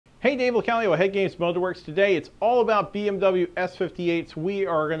Hey, Dave LaCalio, HeadGames Motorworks. Today it's all about BMW S58s. We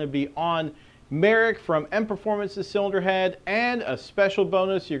are going to be on Merrick from M Performance's cylinder head, and a special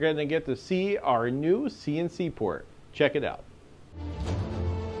bonus, you're going to get to see our new CNC port. Check it out.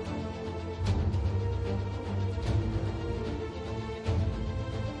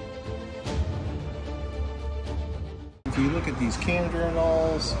 If you look at these cam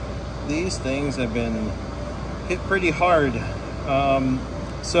journals, these things have been hit pretty hard.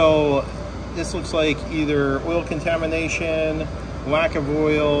 So this looks like either oil contamination, lack of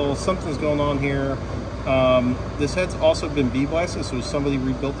oil, something's going on here. This head's also been blasted, so somebody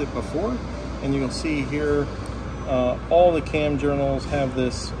rebuilt it before. And you can see here, all the cam journals have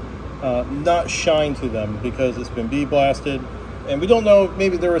this not shine to them because it's been blasted. And we don't know,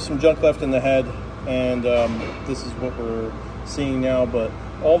 maybe there was some junk left in the head, and this is what we're seeing now. But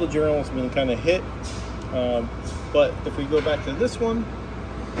all the journals have been kind of hit. But if we go back to this one,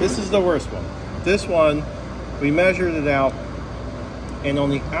 this is the worst one. This one, we measured it out, and on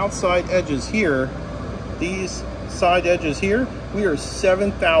the outside edges here, these side edges here, we are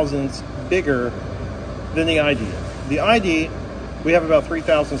 7 thousandths bigger than the ID. The ID, we have about 3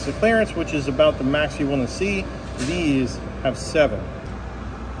 thousandths of clearance, which is about the max you want to see. These have 7.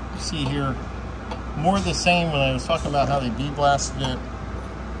 See here, more of the same. When I was talking about how they blasted it,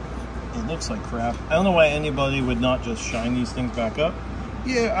 it looks like crap. I don't know why anybody would not just shine these things back up.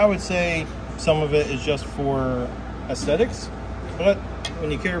 Yeah, I would say some of it is just for aesthetics, but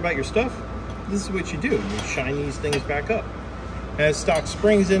when you care about your stuff, this is what you do. You shine these things back up. It has stock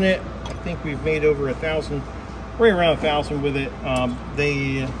springs in it. I think we've made over 1,000, right around 1,000 with it.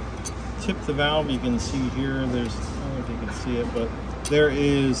 They tipped the valve. You can see here, there's, I don't know if you can see it, but there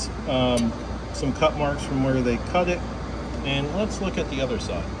is some cut marks from where they cut it. And let's look at the other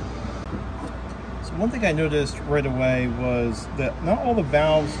side. One thing I noticed right away was that not all the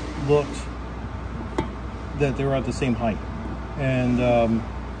valves looked that they were at the same height. And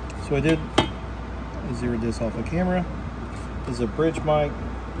so I zeroed this off the camera. This is a bridge mic.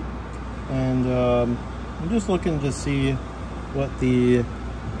 And I'm just looking to see what the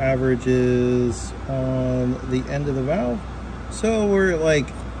average is on the end of the valve. So we're at like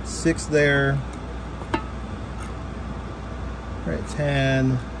 6 there. We're at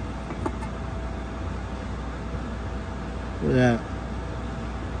 10. Look at that.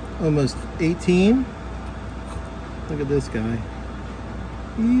 Almost 18. Look at this guy.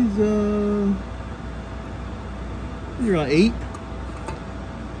 He's around 8.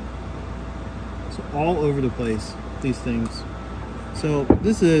 So all over the place, these things. So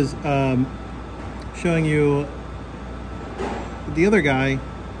this is showing you the other guy,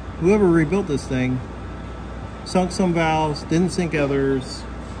 whoever rebuilt this thing, sunk some valves, didn't sink others,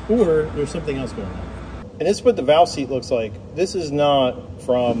 or there's something else going on. And this is what the valve seat looks like. This is not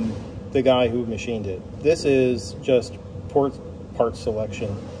from the guy who machined it. This is just part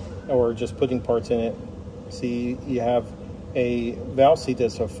selection, or just putting parts in it. See, you have a valve seat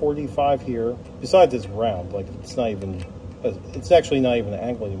that's a 45 here. Besides, it's round, like it's not even, it's actually not even an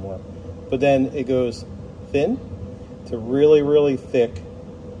angle anymore. But then it goes thin to really, really thick.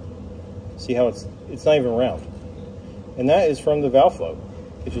 See how it's not even round. And that is from the valve float.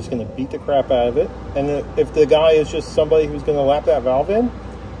 It's just going to beat the crap out of it. And if the guy is just somebody who's going to lap that valve in,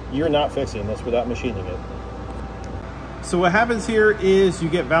 you're not fixing this without machining it. So what happens here is you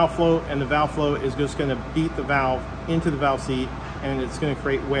get valve float, and the valve float is just going to beat the valve into the valve seat, and it's going to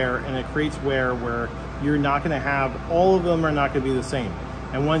create wear, and it creates wear where you're not going to have, all of them are not going to be the same.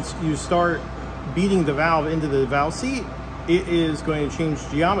 And once you start beating the valve into the valve seat, it is going to change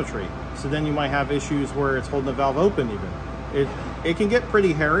geometry. So then you might have issues where it's holding the valve open even. It can get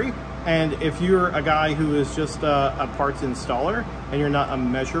pretty hairy, and if you're a guy who is just a parts installer and you're not a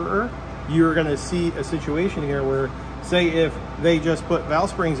measurer, you're going to see a situation here where, say if they just put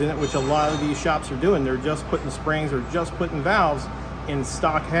valve springs in it, which a lot of these shops are doing, they're just putting springs or just putting valves in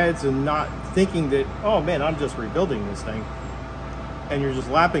stock heads and not thinking that, oh man, I'm just rebuilding this thing, and you're just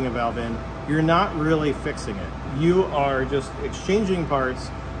lapping a valve in, you're not really fixing it. You are just exchanging parts,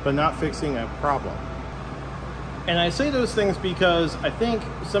 but not fixing a problem. And I say those things because I think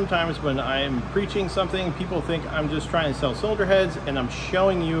sometimes when I'm preaching something, people think I'm just trying to sell cylinder heads, and I'm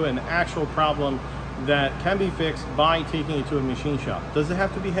showing you an actual problem that can be fixed by taking it to a machine shop. Does it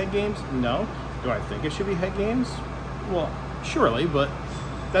have to be HeadGames? No. Do I think it should be HeadGames? Well, surely, but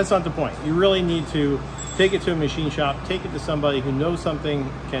that's not the point. You really need to take it to a machine shop, take it to somebody who knows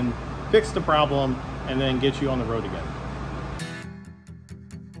something, can fix the problem, and then get you on the road again.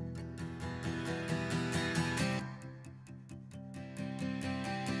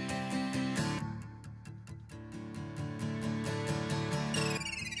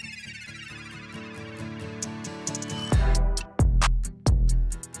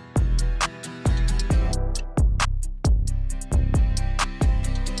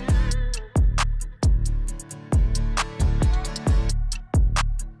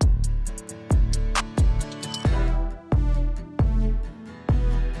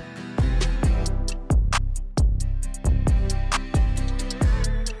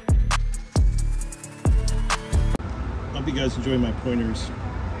 enjoy my pointers.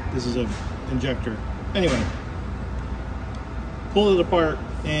 This is an injector. Anyway, pull it apart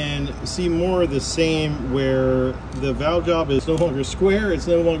and see more of the same, where the valve job is no longer square, it's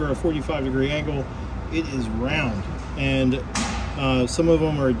no longer a 45-degree angle, it is round. And some of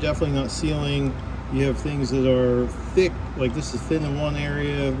them are definitely not sealing. You have things that are thick, like this is thin in one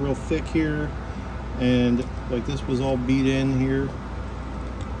area, real thick here, and like this was all beat in here.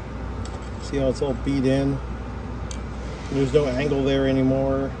 See how it's all beat in? There's no angle there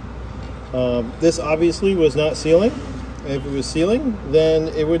anymore. This obviously was not sealing. If it was sealing, then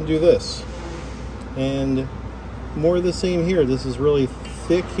it wouldn't do this. And more of the same here. This is really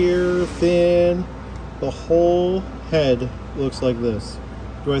thick here, thin. The whole head looks like this.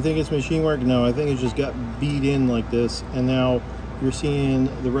 Do I think it's machine work? No, I think it just got beat in like this. And now you're seeing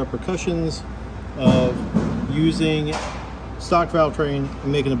the repercussions of using stock valvetrain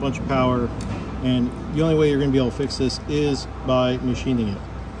and making a bunch of power. And the only way you're going to be able to fix this is by machining it.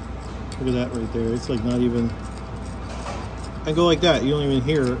 Look at that right there. It's like not even... And go like that, you don't even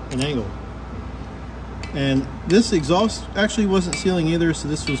hear an angle. And this exhaust actually wasn't sealing either, so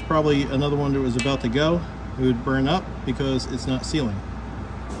this was probably another one that was about to go. It would burn up because it's not sealing.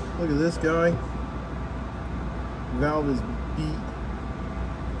 Look at this guy. Valve is beat.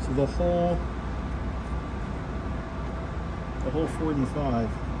 So the whole 45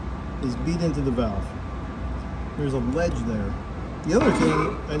 is beat into the valve. There's a ledge there. The other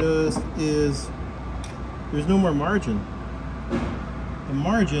thing I noticed is there's no more margin. The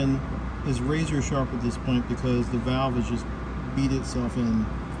margin is razor sharp at this point because the valve has just beat itself in,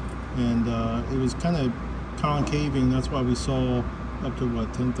 and it was kind of concaving. That's why we saw up to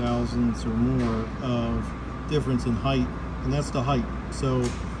what, 10 thousandths or more of difference in height, and that's the height. So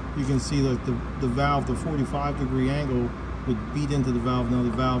you can see that the valve, the 45-degree angle would beat into the valve. Now the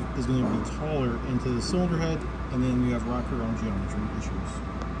valve is going to be taller into the cylinder head, and then we have rocker on geometry issues.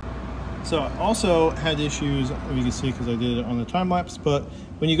 So I also had issues, you can see because I did it on the time lapse, but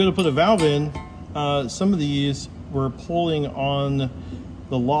when you go to put a valve in, some of these were pulling on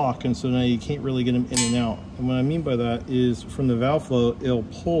the lock, and so now you can't really get them in and out. And what I mean by that is from the valve flow, it'll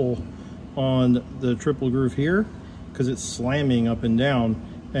pull on the triple groove here because it's slamming up and down,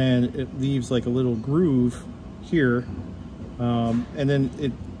 and it leaves like a little groove here, and then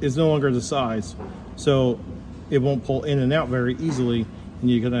it is no longer the size, so it won't pull in and out very easily, and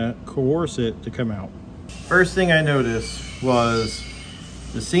you're gonna coerce it to come out. First thing I noticed was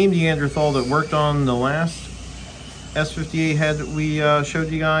the same Neanderthal that worked on the last S58 head that we showed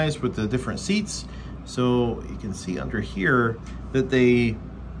you guys with the different seats. So you can see under here that they,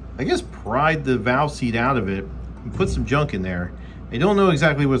 I guess, pried the valve seat out of it and put some junk in there. I don't know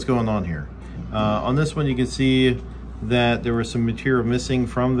exactly what's going on here. On this one you can see that there was some material missing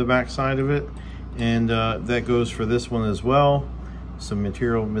from the back side of it, and that goes for this one as well. Some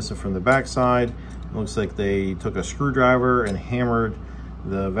material missing from the back side. It looks like they took a screwdriver and hammered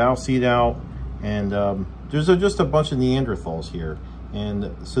the valve seat out, and there's just a bunch of Neanderthals here.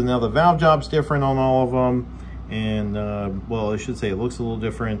 And so now the valve job's different on all of them, and well, I should say it looks a little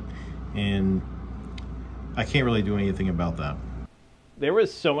different, and I can't really do anything about that. There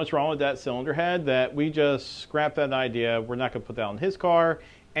was so much wrong with that cylinder head that we just scrapped that idea. We're not going to put that on his car,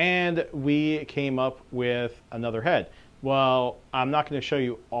 and we came up with another head. Well, I'm not going to show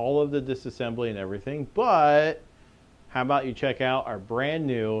you all of the disassembly and everything, but how about you check out our brand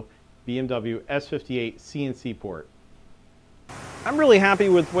new BMW S58 CNC port. I'm really happy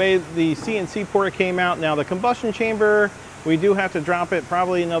with the way the CNC port came out. Now the combustion chamber, we do have to drop it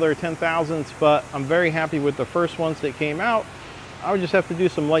probably another 10 thousandths, but I'm very happy with the first ones that came out. I would just have to do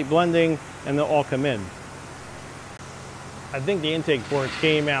some light blending and they'll all come in. I think the intake ports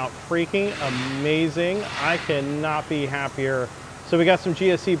came out freaking amazing. I cannot be happier. So we got some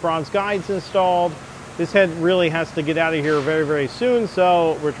GSC bronze guides installed. This head really has to get out of here very, very soon,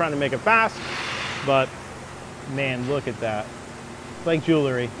 so we're trying to make it fast. But man, look at that. It's like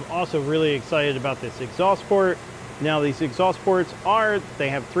jewelry. I'm also really excited about this exhaust port. Now these exhaust ports they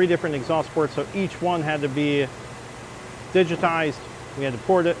have 3 different exhaust ports, so each one had to be digitized. We had to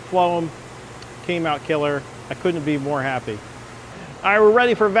port it, flow them, came out killer. I couldn't be more happy. All right, we're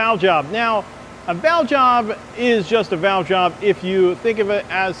ready for a valve job. Now, a valve job is just a valve job if you think of it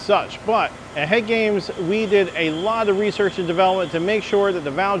as such, but at HeadGames, we did a lot of research and development to make sure that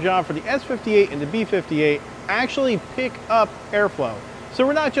the valve job for the S58 and the B58 actually pick up airflow. So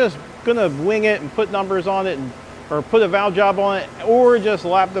we're not just gonna wing it and put numbers on it or put a valve job on it or just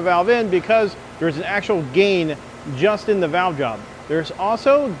lap the valve in, because there's an actual gain just in the valve job. There's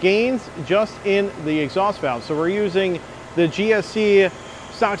also gains just in the exhaust valve. So we're using the GSC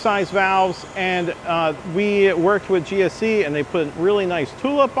stock size valves, and we worked with GSC and they put a really nice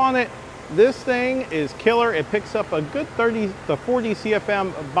tool up on it. This thing is killer. It picks up a good 30 to 40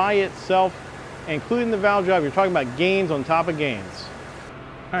 CFM by itself, including the valve job. You're talking about gains on top of gains.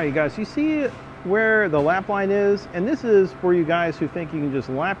 All right, you guys, you see where the lap line is? And this is for you guys who think you can just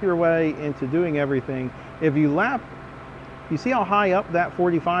lap your way into doing everything. If you lap, you see how high up that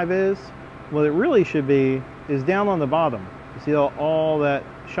 45 is? What it really should be is down on the bottom. You see all that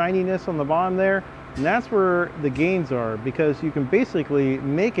shininess on the bottom there? And that's where the gains are, because you can basically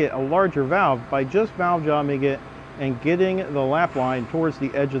make it a larger valve by just valve jobbing it and getting the lap line towards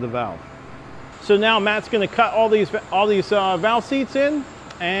the edge of the valve. So now Matt's going to cut all these valve seats in,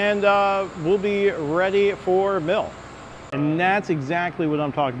 and we'll be ready for mill. And that's exactly what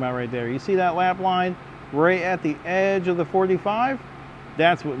I'm talking about right there. You see that lap line right at the edge of the 45?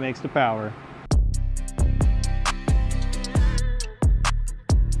 That's what makes the power.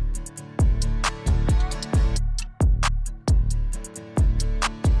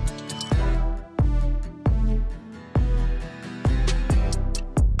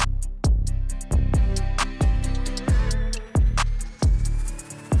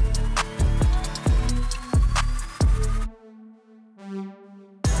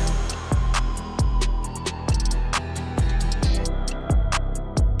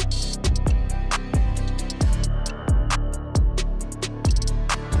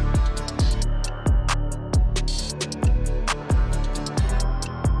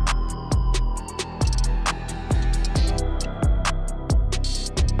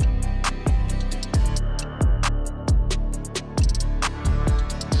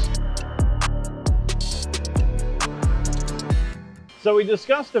 So we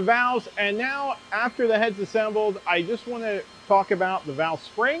discussed the valves, and now after the head's assembled, I just want to talk about the valve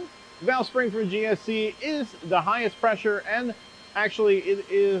spring. The valve spring from GSC is the highest pressure, and actually it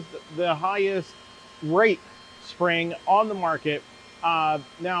is the highest rate spring on the market.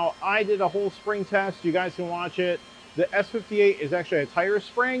 Now I did a whole spring test. You guys can watch it. The S58 is actually a tighter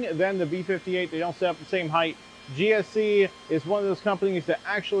spring than the B58. They don't set up the same height. GSC is one of those companies that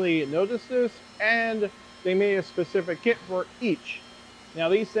actually noticed this, and they made a specific kit for each. Now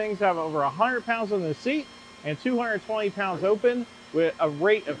these things have over 100 pounds on the seat and 220 pounds open with a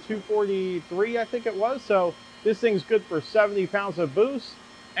rate of 243, I think it was. So this thing's good for 70 pounds of boost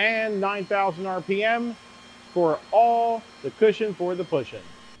and 9,000 RPM for all the cushion for the pushing.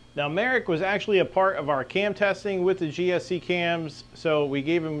 Now Merrick was actually a part of our cam testing with the GSC cams. So we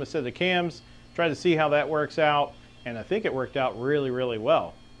gave him a set of cams, tried to see how that works out. And I think it worked out really, really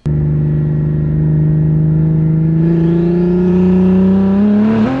well.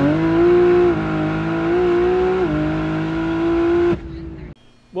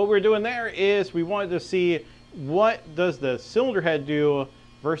 What we're doing there is we wanted to see what does the cylinder head do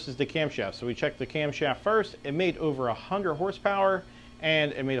versus the camshaft. So we checked the camshaft first. It made over 100 horsepower,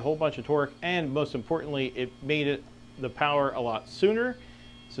 and it made a whole bunch of torque, and most importantly, it made the power a lot sooner.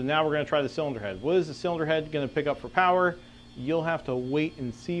 So now we're going to try the cylinder head. What is the cylinder head going to pick up for power? You'll have to wait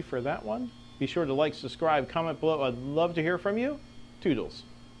and see for that one. Be sure to like, subscribe, comment below. I'd love to hear from you. Toodles.